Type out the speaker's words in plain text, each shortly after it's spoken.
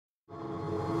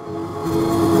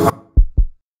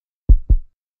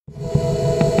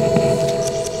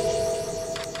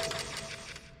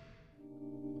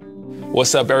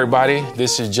What's up, everybody?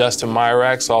 This is Justin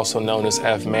Myrax, also known as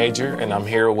F Major, and I'm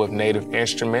here with Native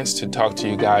Instruments to talk to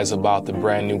you guys about the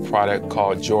brand new product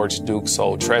called George Duke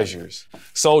Soul Treasures.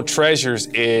 Soul Treasures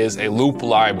is a loop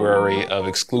library of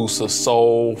exclusive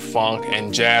soul, funk,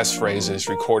 and jazz phrases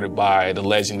recorded by the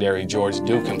legendary George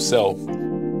Duke himself.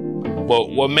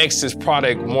 But what makes this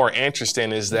product more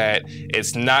interesting is that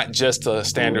it's not just a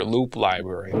standard loop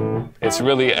library. It's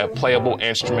really a playable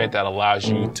instrument that allows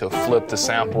you to flip the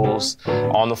samples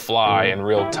on the fly in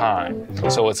real time.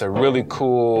 So it's a really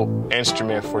cool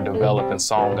instrument for developing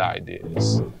song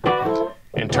ideas.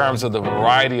 In terms of the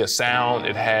variety of sound,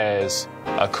 it has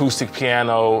acoustic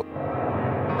piano,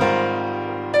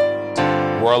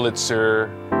 Wurlitzer,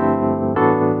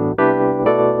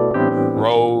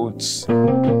 Rhodes,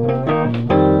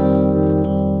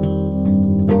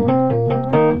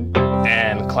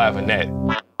 and clavinet.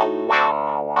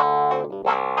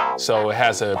 So it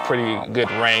has a pretty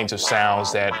good range of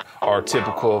sounds that are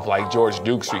typical of like George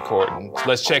Duke's recordings.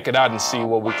 Let's check it out and see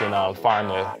what we can find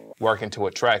to work into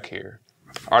a track here.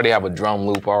 I already have a drum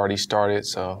loop already started,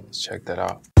 so let's check that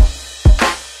out.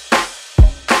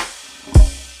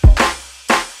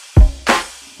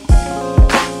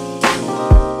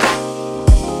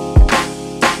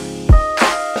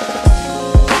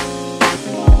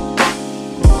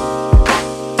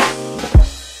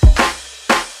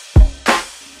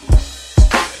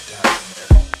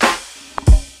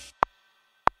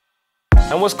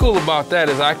 And what's cool about that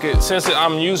is since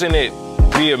I'm using it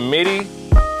via MIDI,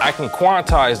 I can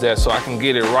quantize that so I can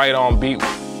get it right on beat.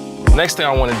 Next thing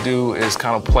I want to do is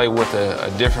kind of play with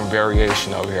a different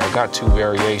variation over here. I got two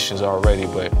variations already,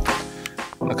 but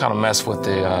I'm gonna kind of mess with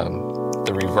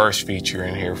the reverse feature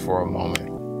in here for a moment.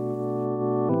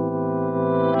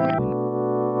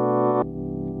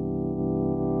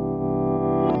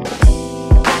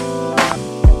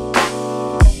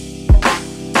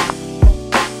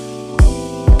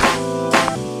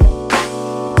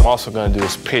 Also going to do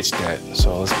is pitch that,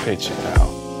 so let's pitch it now.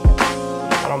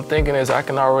 What I'm thinking is I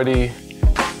can already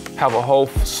have a whole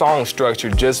song structure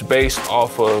just based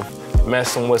off of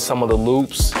messing with some of the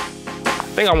loops. I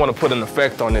think I want to put an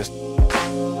effect on this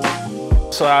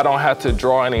so I don't have to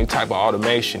draw any type of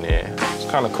automation in.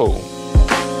 It's kind of cool.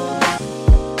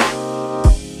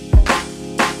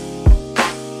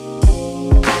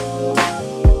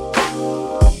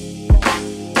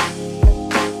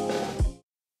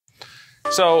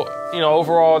 So,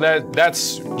 overall,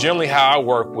 that's generally how I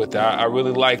work with that. I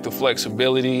really like the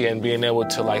flexibility and being able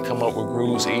to come up with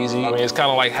grooves easy. I mean, it's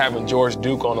kind of like having George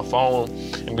Duke on the phone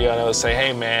and being able to say,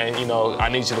 hey man, I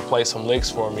need you to play some licks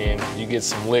for me, and you get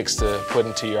some licks to put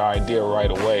into your idea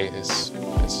right away. It's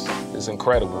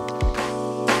incredible.